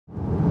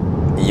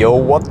Yo,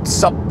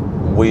 what's up?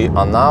 We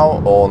are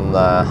now on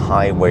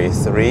Highway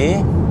 3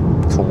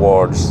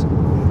 towards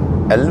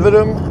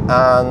Elverum,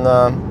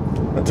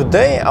 and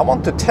today I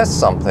want to test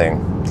something.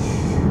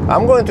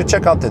 I'm going to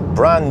check out the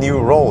brand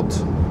new road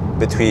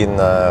between,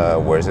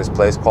 where's this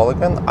place called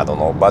again? I don't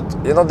know, but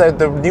you know,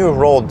 the new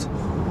road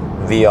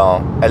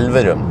via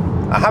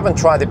Elverum. I haven't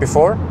tried it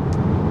before,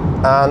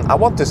 and I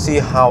want to see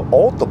how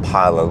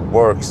autopilot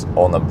works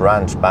on a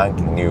brand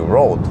spanking new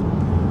road.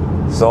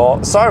 So,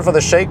 sorry for the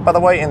shake, by the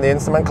way, in the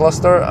instrument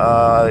cluster.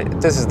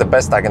 This is the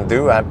best I can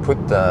do. I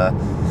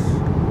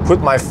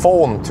put my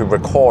phone to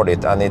record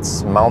it, and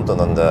it's mounted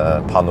on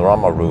the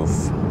panorama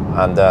roof,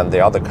 and then the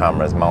other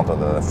camera is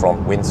mounted on the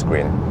front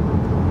windscreen.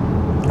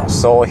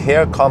 So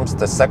here comes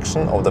the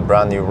section of the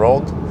brand new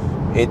road.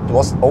 It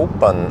was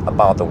open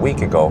about a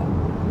week ago.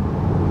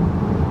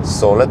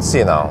 So let's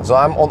see now. So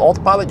I'm on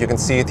autopilot. You can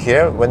see it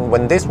here.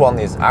 When this one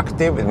is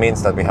active, it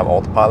means that we have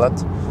autopilot.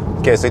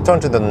 Okay, so it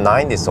turned to the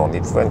 90 zone.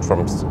 It went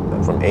from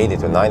 80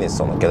 to 90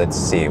 zone. Okay, let's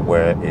see,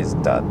 where is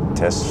that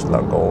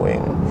Tesla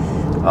going?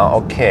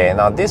 Okay,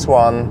 now this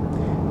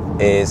one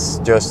is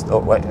just, oh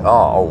wait,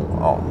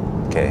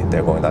 okay,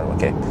 they're going that way.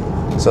 Okay,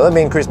 so let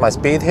me increase my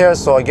speed here.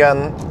 So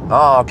again,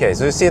 okay,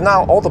 so you see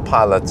now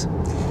autopilot,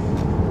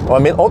 well, I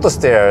mean auto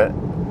steer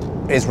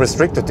is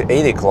restricted to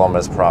 80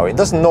 kilometers per hour. It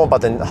doesn't know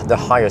about the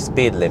higher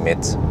speed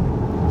limit.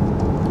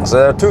 So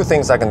there are two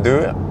things I can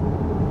do.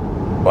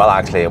 Well,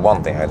 actually,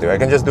 one thing I do. I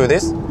can just do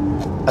this,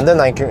 and then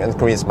I can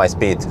increase my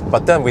speed.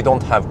 But then we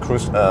don't have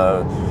cruise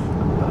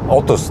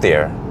auto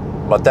steer.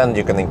 But then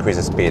you can increase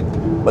the speed.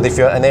 But if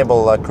you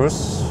enable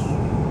cruise,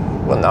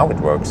 well, now it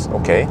works.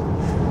 Okay.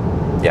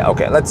 Yeah.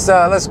 Okay. Let's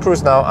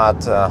cruise now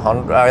at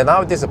 100.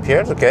 Now it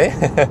disappeared. Okay,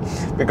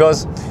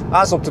 because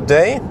as of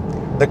today,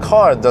 the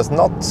car does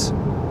not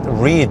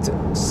read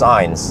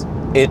signs.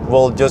 It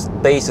will just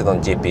base it on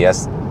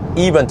GPS.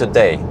 Even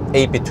today,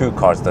 AP2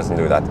 cars doesn't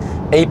do that.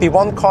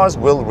 AP1 cars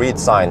will read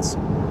signs.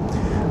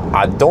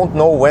 I don't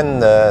know when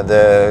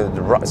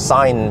the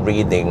sign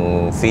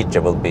reading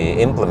feature will be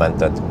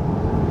implemented.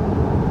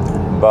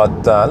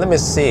 But let me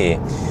see.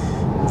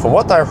 From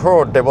what I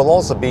heard, there will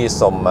also be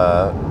some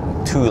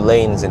 2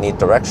 lanes in each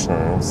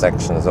direction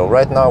sections. So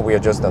right now we are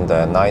just in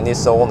the 90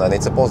 zone, and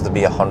it's supposed to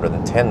be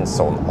 110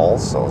 zone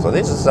also. So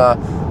this is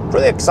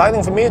pretty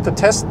exciting for me to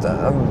test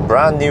a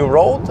brand new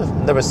road.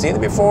 Never seen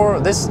it before.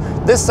 This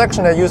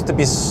section there used to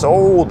be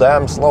so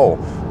damn slow.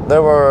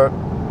 There were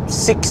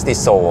 60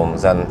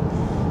 zones, and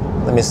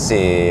let me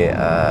see,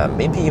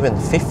 maybe even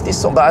 50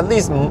 zones, but at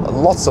least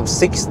lots of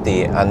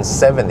 60 and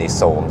 70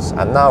 zones.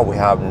 And now we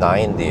have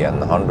 90 and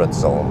 100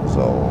 zones.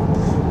 So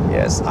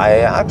yes,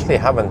 I actually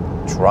haven't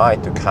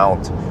tried to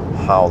count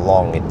how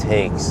long it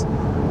takes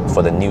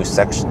for the new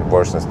section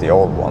versus the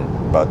old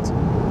one, but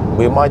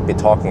we might be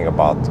talking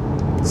about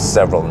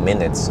several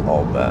minutes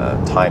of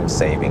time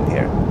saving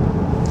here.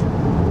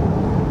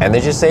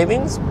 Energy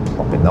savings?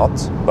 Probably not,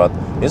 but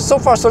it's so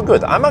far so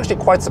good. I'm actually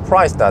quite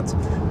surprised that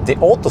the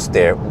auto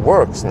steer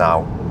works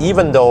now,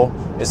 even though,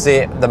 you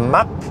see, the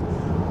map,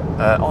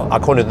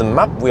 according to the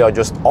map, we are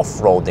just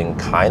off-roading,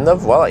 kind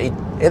of. Well,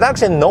 it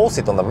actually knows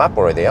it on the map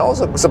already. I'm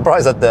also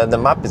surprised that the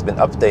map has been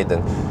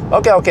updated.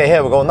 Okay,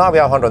 here we go. Now we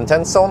have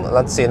 110 zone.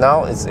 Let's see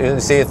now. You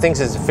see, it thinks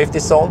it's 50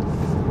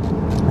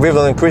 zone. We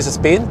will increase the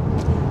speed.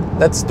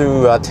 Let's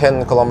do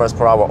 10 kilometers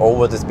per hour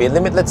over the speed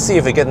limit. Let's see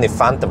if we get any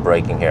phantom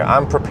braking here.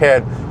 I'm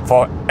prepared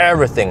for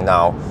everything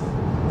now.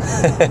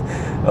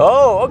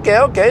 Oh,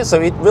 okay.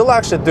 So it will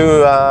actually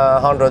do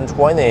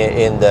 120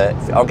 in the...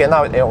 Okay,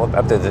 now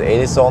up to the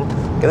 80 zone.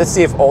 Okay, let's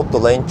see if auto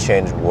lane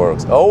change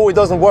works. Oh, it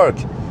doesn't work.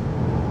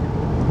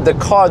 The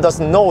car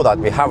doesn't know that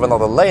we have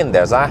another lane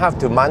there, so I have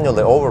to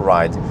manually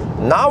override.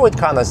 Now it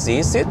kind of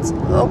sees it.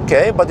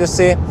 Okay, but you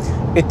see,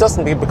 it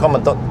doesn't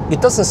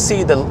it doesn't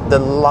see the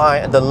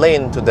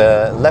lane to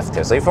the left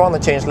here. So if you want to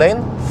change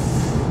lane,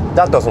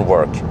 that doesn't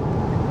work.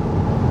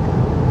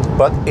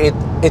 But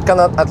it can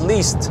at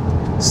least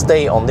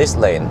stay on this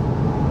lane.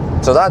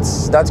 So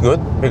that's good,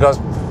 because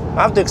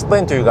I have to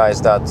explain to you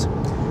guys that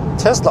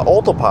Tesla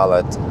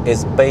Autopilot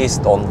is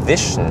based on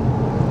vision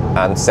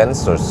and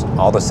sensors,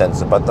 other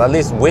sensors, but at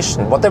least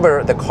vision,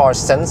 whatever the car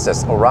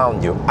senses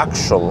around you,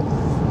 actual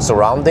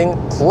surrounding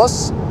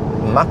plus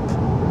map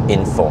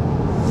info.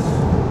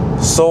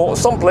 So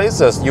some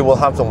places you will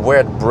have some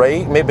weird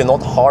brake, maybe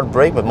not hard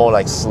brake, but more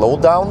like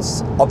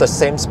slowdowns at the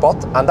same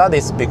spot, and that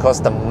is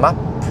because the map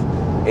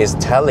is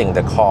telling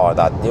the car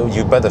that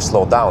you better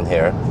slow down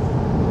here.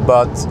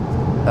 But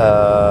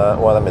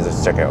well, let me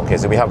just check here. Okay,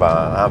 so I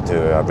have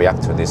to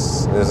react to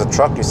this. There's a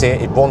truck, you see,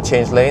 it won't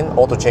change lane.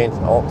 Auto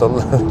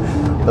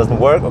doesn't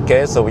work.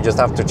 Okay, so we just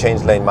have to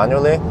change lane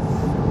manually.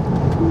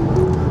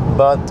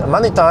 But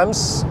many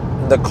times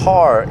the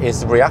car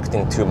is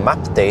reacting to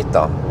map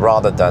data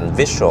rather than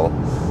visual.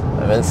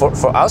 I mean,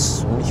 for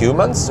us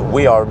humans,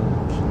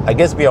 I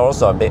guess we are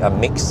also a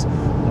mix.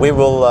 We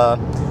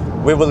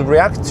will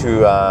react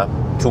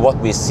to what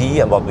we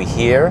see and what we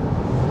hear,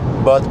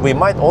 but we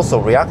might also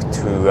react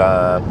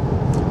to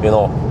you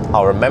know,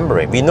 our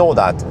memory. We know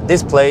that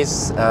this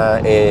place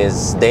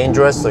is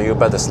dangerous, so you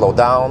better slow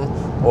down.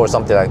 or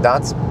something like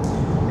that.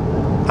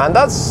 And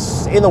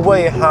that's in a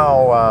way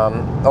how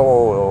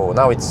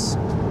now it's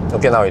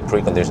okay, now it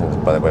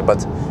preconditioned, by the way,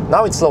 but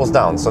now it slows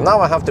down. So now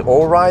I have to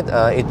override.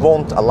 It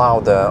won't allow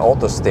the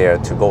auto steer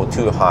to go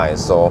too high,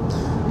 so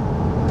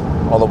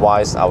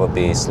otherwise I will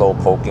be slow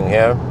poking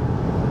here.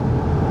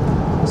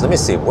 So let me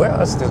see,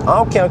 where is this?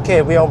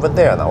 Okay, we're over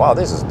there now. Wow,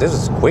 this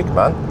is quick,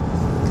 man.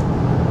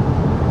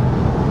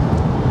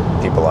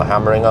 People are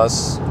hammering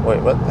us.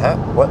 Wait, what? Huh?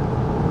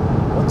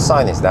 What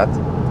sign is that?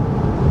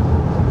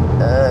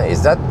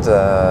 Is that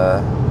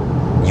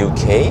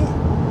UK?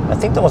 I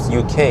think that was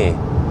UK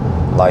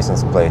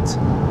license plate.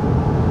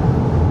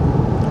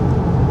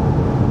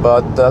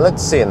 But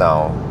let's see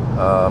now.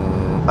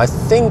 I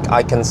think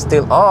I can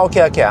still. Oh,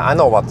 okay. I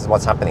know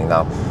what's happening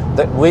now.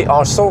 We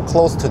are so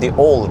close to the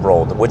old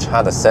road, which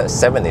had a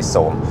 70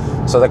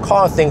 zone. So the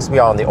car thinks we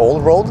are on the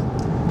old road.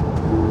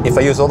 If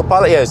I use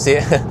autopilot, yeah, you see.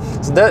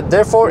 So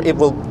therefore, it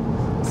will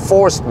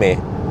force me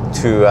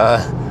to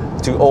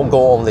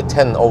go only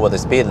 10 over the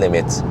speed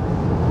limit.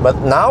 But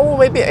now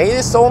maybe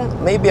 80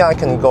 zone, maybe I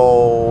can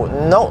go.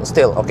 No,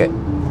 still okay.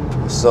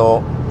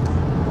 So,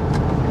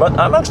 but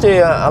I'm actually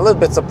a little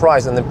bit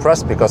surprised and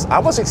impressed, because I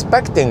was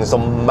expecting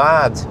some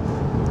mad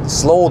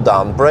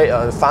slowdown,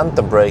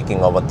 phantom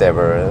braking or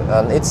whatever,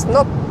 and it's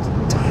not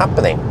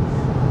happening.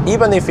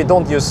 Even if we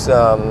don't use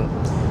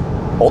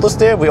auto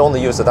steer, we only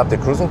use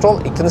adaptive cruise control,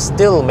 it can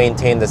still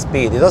maintain the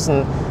speed. It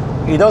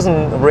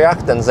doesn't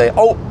react and say,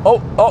 oh,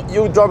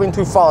 you're driving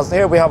too fast.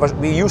 Here we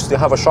used to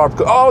have a sharp.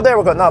 Oh, there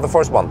we go. Now the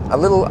first one, a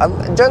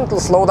gentle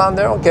slowdown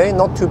there. Okay,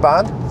 not too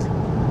bad.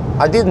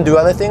 I didn't do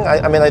anything.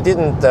 I mean, I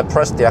didn't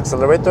press the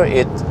accelerator.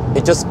 It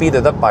just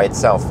speeded up by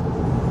itself.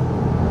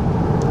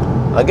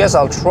 I guess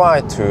I'll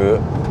try to.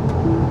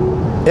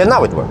 Yeah,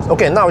 now it works.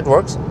 Okay, now it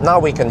works. Now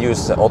we can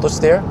use auto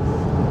steer,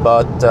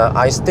 but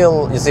I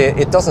still, you see,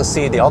 it doesn't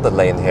see the other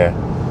lane here.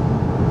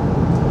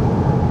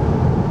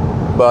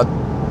 But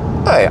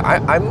hey,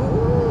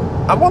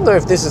 I wonder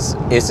if is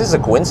this a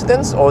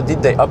coincidence, or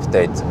did they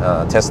update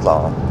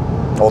Tesla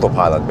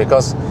autopilot?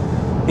 Because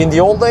in the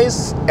old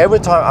days, every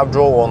time I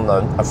drove on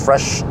a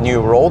fresh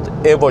new road,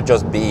 it would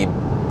just be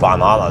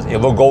bananas. It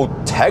will go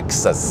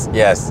Texas,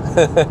 yes.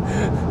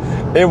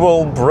 It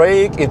will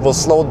brake, it will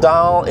slow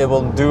down, it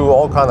will do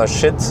all kind of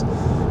shit.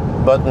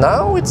 But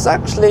now it's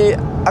actually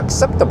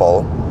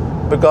acceptable,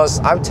 because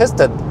I've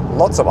tested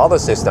lots of other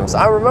systems.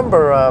 I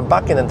remember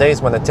back in the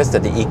days when I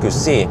tested the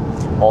EQC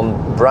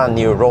on brand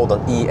new road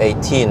on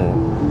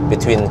E18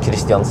 between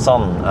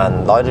Kristiansand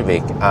and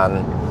Larvik,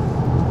 and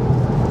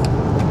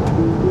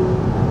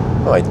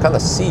oh, it kind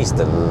of sees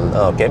the.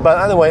 Okay, but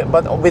anyway,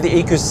 but with the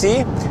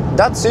EQC,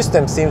 that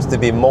system seems to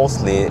be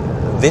mostly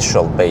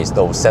visual based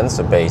or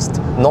sensor based,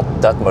 not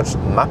that much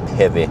map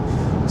heavy.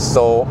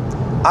 So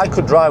I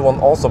could drive on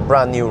also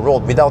brand new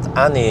road without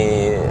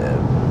any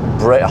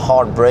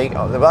hard brake.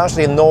 There was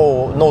actually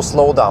no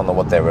slowdown or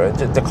whatever.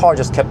 The car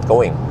just kept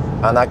going,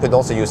 and I could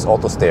also use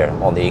auto steer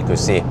on the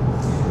EQC.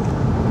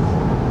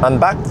 And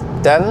back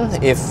then,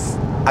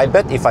 I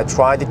bet if I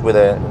tried it with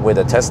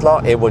a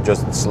Tesla, it would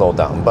just slow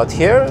down. But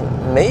here,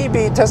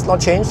 maybe Tesla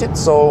changed it,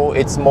 so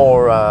it's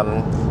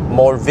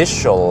more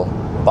visual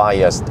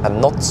biased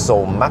and not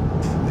so map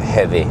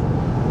heavy.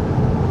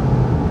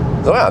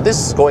 So yeah, this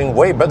is going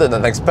way better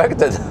than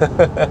expected.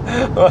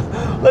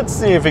 Let's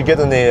see if we get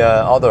any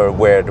other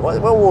weird.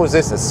 What was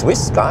this? A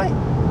Swiss guy?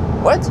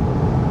 What?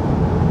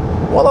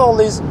 What are all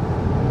these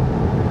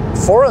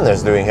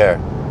foreigners doing here?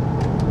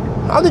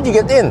 How did you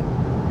get in?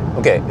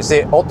 Okay, you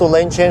see, auto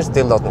lane change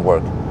still doesn't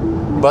work,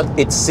 but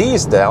it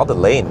sees the other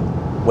lane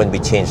when we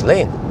change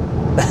lane.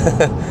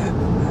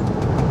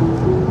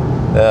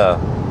 Yeah.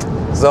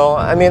 So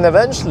I mean,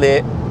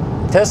 eventually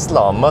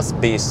Tesla must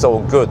be so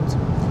good.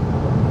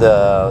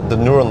 The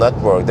neural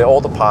network, the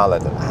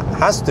autopilot,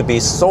 has to be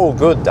so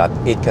good that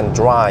it can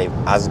drive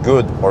as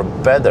good or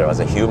better as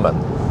a human.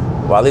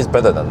 Well, it's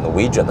better than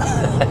Norwegian.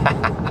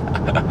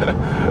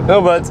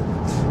 No, but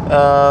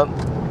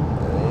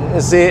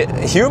see,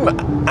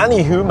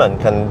 any human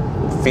can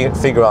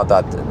figure out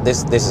that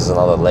this is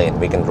another lane.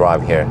 We can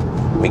drive here,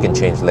 we can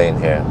change lane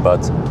here.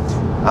 But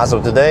as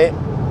of today,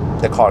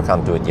 the car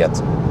can't do it yet.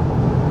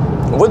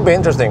 It would be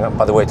interesting,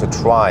 by the way, to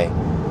try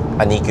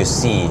an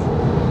EQC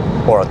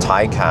or a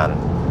Taycan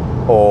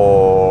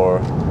or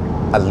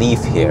a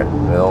Leaf here,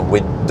 you know,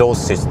 with those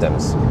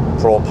systems,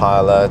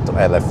 ProPilot or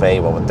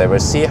LFA or whatever.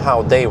 See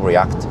how they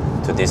react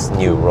to this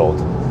new road.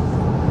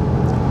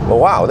 But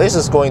wow, this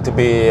is going to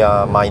be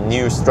my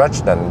new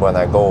stretch then when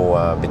I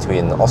go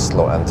between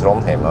Oslo and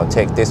Trondheim. I'll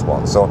take this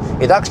one. So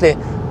it actually,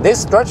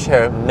 this stretch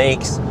here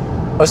makes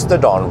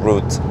Østerdalen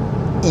route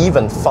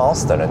even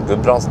faster than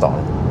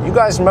Gudbrandsdalen. You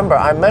guys remember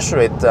I measured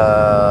it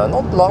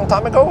not a long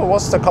time ago, it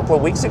was a couple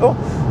of weeks ago.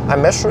 I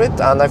measured it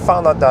and I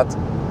found out that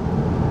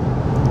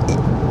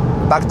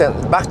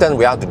back then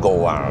we had to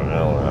go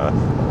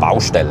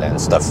Baustelle and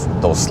stuff,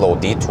 those slow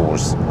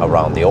detours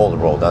around the old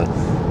road, and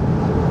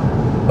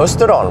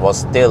Østerdalen was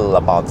still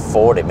about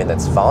 40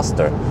 minutes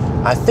faster.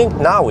 I think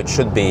now it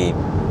should be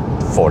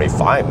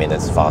 45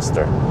 minutes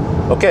faster.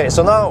 Okay,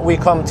 so now we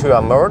come to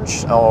a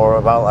merge,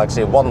 or well,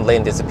 actually one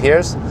lane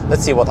disappears.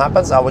 Let's see what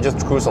happens. I will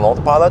just cruise on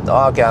autopilot.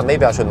 Okay,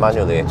 maybe I should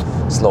manually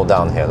slow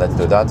down here. Let's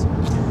do that.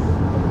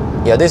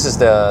 Yeah, this is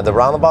the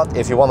roundabout.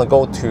 If you want to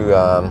go to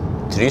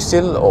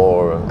Trysil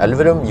or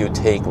Elverum, you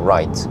take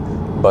right.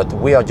 But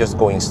we are just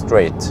going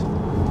straight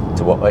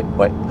to what?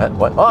 Wait,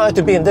 what? Oh, I have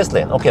to be in this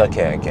lane. Okay.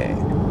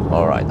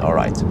 All right.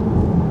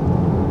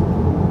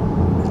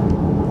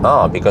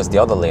 Ah, because the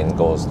other lane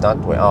goes that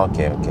way.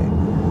 Okay.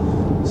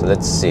 So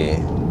let's see.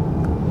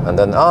 And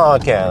then,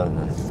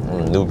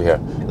 noob here.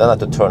 Then I have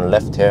to turn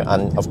left here.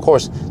 And of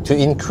course, to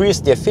increase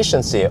the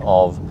efficiency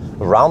of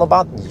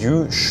roundabout,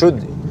 you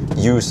should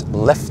use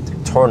left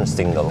turn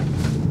signal.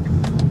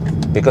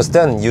 Because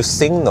then you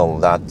signal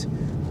that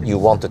you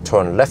want to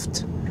turn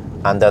left.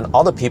 And then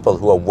other people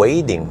who are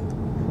waiting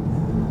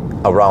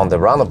around the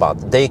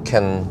roundabout, they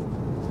can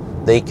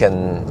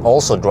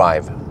also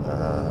drive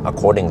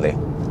accordingly,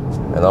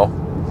 you know.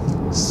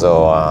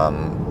 So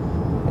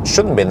it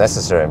shouldn't be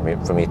necessary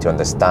for me to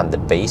understand the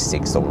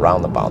basics of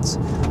roundabouts.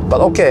 But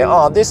okay,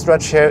 this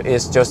stretch here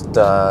is just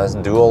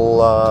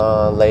dual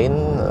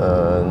lane,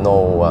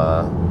 no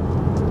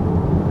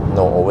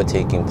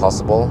overtaking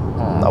possible.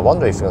 I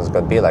wonder if it's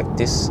going to be like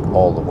this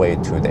all the way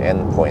to the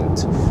end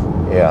point.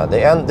 Yeah,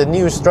 the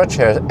new stretch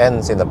here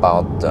ends in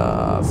about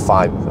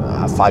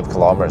 5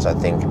 kilometers, I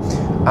think.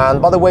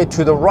 And by the way,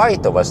 to the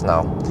right of us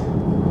now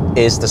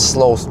is the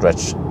slow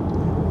stretch.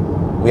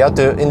 We have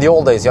to, in the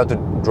old days, you have to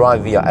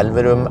drive via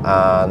Elverum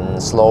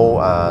and slow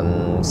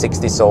and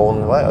 60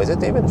 zone. Well, is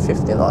it even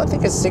 50? No, I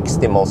think it's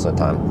 60 most of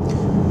the time.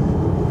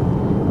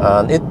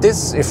 And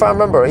if I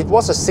remember, it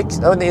was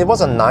it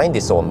was a 90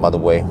 zone, by the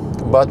way.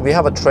 But we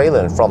have a trailer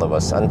in front of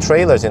us, and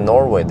trailers in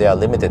Norway, they are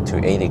limited to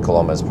 80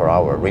 kilometers per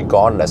hour,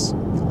 regardless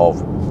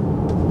of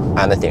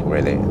anything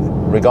really.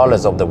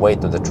 Regardless of the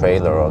weight of the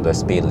trailer or the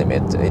speed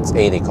limit, it's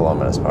 80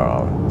 kilometers per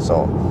hour.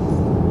 So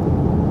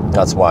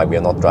that's why we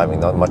are not driving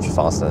that much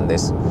faster than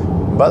this.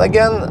 But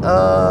again,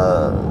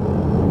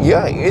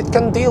 yeah, it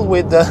can deal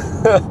with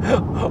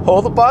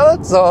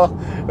autopilot. So,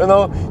 you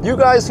know, you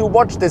guys who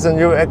watch this and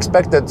you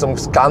expected some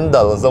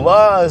scandal,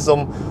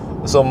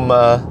 some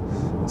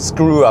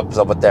screw-ups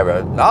or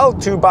whatever, now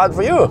too bad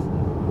for you.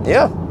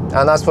 Yeah,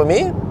 and as for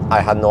me,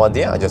 I had no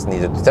idea. I just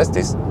needed to test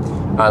this.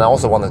 And I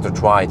also wanted to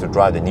try to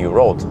drive the new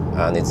road,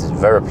 and it's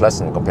very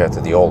pleasant compared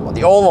to the old one.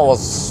 The old one was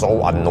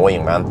so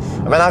annoying, man.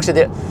 I mean,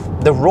 actually,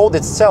 the road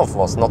itself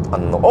was not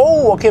annoying.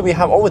 Oh, okay, we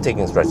have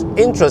overtaking stretch.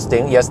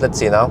 Interesting. Yes, let's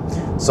see now.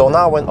 So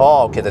now when,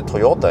 oh, okay, the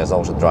Toyota is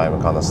also driving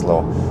kind of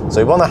slow.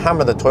 So you want to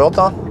hammer the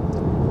Toyota.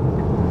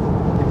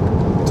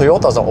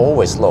 Toyotas are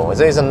always slow.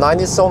 There is a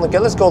 90 zone. Okay,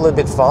 let's go a little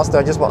bit faster.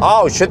 I just want,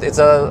 oh shit, it's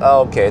a,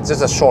 okay, it's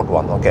just a short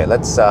one. Okay,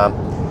 let's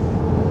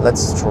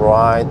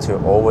try to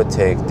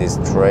overtake this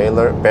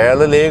trailer.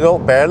 Barely legal,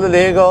 barely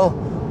legal.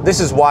 This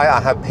is why I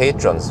have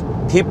patrons.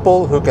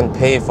 People who can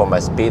pay for my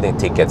speeding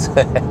tickets.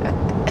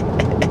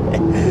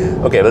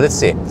 Okay, but let's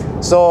see.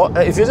 So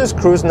if you just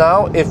cruise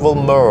now, it will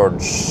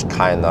merge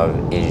kind of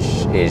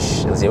ish.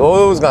 Let's see.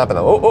 Oh, what's gonna happen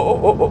now?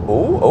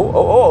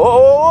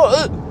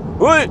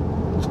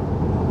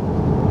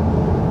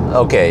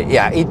 Okay,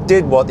 yeah, it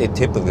did what it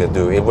typically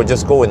do. It would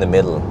just go in the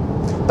middle.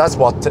 That's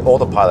what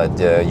autopilot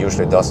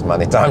usually does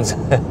many times.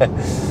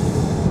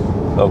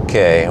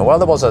 Okay, well,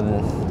 there was a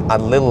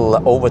little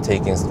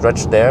overtaking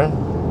stretch there.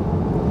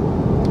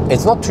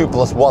 It's not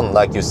 2+1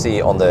 like you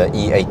see on the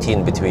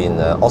E18 between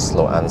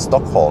Oslo and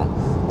Stockholm.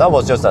 That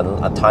was just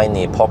a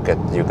tiny pocket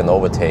you can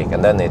overtake,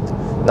 and then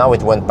now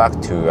it went back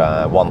to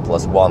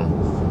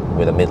 1+1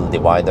 with a middle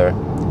divider.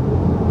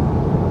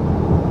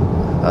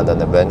 And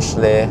then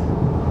eventually,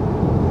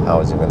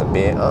 how is it going to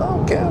be?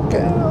 Oh,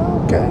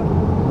 okay.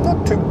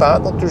 Not too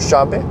bad, not too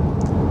shabby.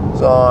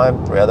 So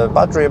the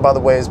battery, by the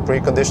way, is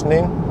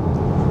preconditioning.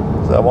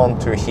 So I want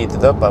to heat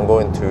it up. I'm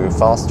going to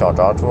fast charge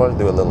afterwards,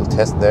 do a little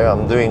test there.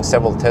 I'm doing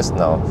several tests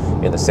now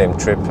in the same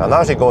trip. I'm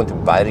actually going to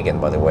Bergen,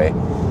 by the way,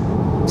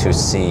 to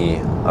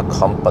see a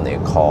company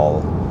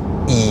called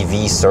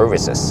EV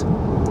Services.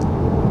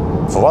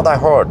 For what I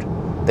heard,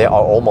 they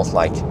are almost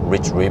like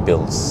Rich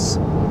Rebuild's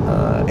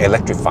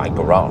electrified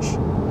garage.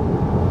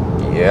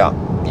 Yeah.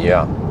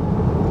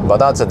 But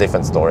that's a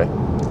different story.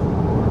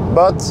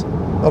 But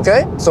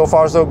okay, so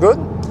far so good.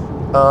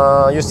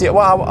 You see,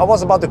 well, I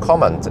was about to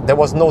comment, there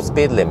was no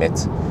speed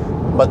limit,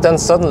 but then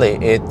suddenly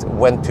it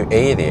went to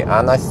 80,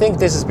 and I think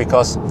this is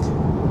because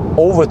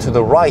over to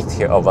the right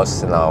here of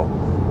us now,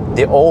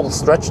 the old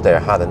stretch there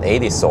had an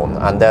 80 zone,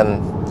 and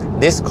then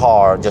this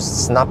car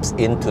just snaps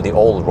into the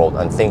old road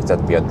and thinks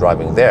that we are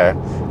driving there,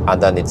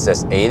 and then it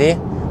says 80,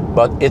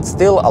 but it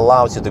still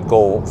allows you to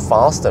go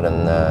faster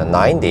than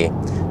 90,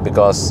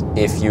 because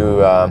if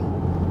you,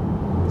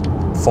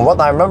 from what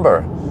I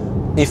remember,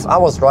 if I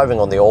was driving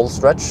on the old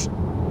stretch,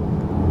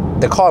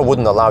 the car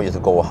wouldn't allow you to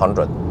go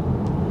 100.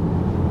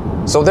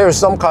 So there is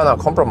some kind of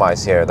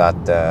compromise here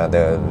that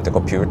the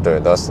computer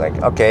does, like,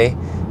 okay,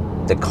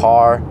 the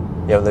car,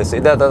 yeah, let's see,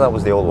 that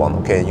was the old one.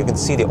 Okay, you can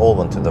see the old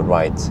one to the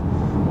right.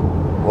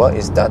 What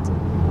is that?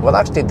 Well,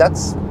 actually,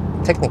 that's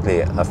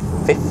technically a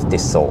 50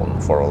 zone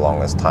for the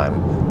longest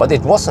time, but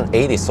it was an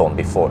 80 zone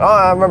before. Oh,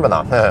 I remember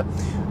now.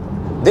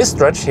 This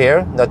stretch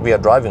here that we are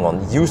driving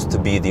on used to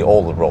be the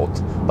old road,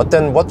 but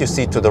then what you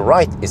see to the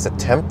right is a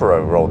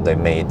temporary road they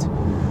made,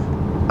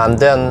 and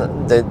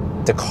then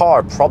the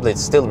car probably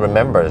still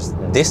remembers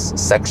this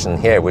section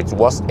here, which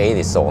was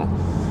 80 zone.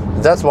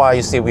 That's why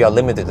you see we are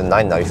limited to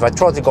 90 now. If I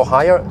try to go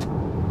higher,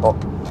 oh,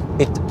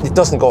 it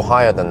doesn't go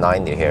higher than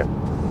 90 here.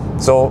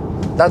 So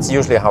that's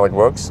usually how it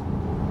works.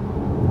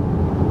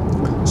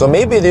 So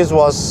maybe this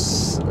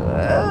was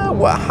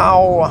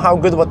how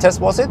good of a test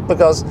was it?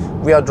 Because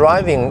we are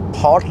driving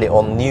partly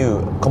on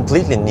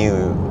completely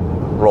new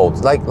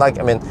roads, like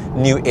I mean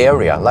new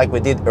area, like we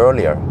did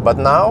earlier. But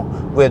now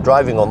we're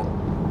driving on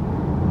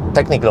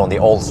technically on the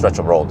old stretch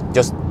of road,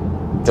 just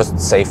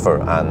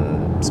safer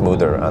and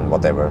smoother and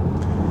whatever.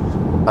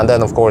 And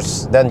then of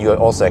course, then you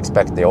also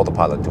expect the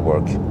autopilot to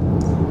work.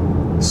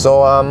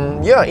 So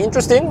yeah,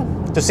 interesting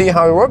to see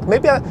how it works.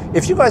 Maybe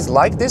if you guys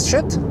like this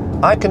shit,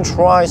 I can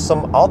try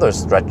some other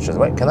stretches.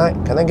 Wait, can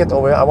I get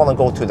over here? I want to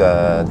go to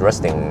the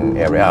resting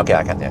area. Okay,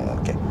 I can. Yeah,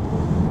 okay.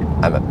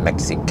 I'm a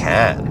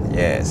Mexican.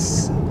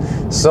 Yes.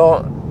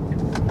 So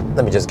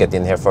let me just get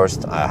in here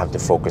first. I have to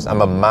focus.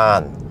 I'm a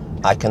man.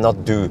 I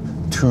cannot do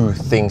two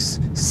things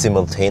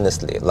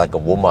simultaneously like a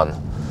woman.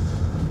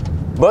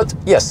 But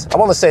yes, I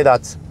want to say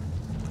that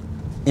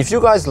if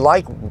you guys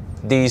like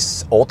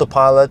these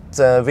autopilot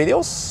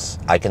videos,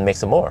 I can make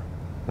some more.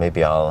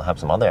 Maybe I'll have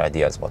some other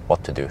ideas about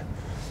what to do.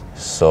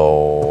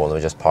 So let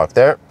me just park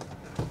there.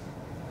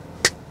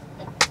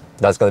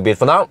 That's gonna be it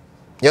for now.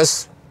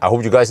 Yes, I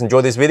hope you guys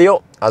enjoyed this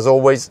video. As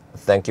always,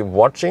 thank you for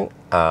watching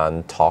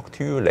and talk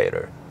to you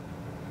later.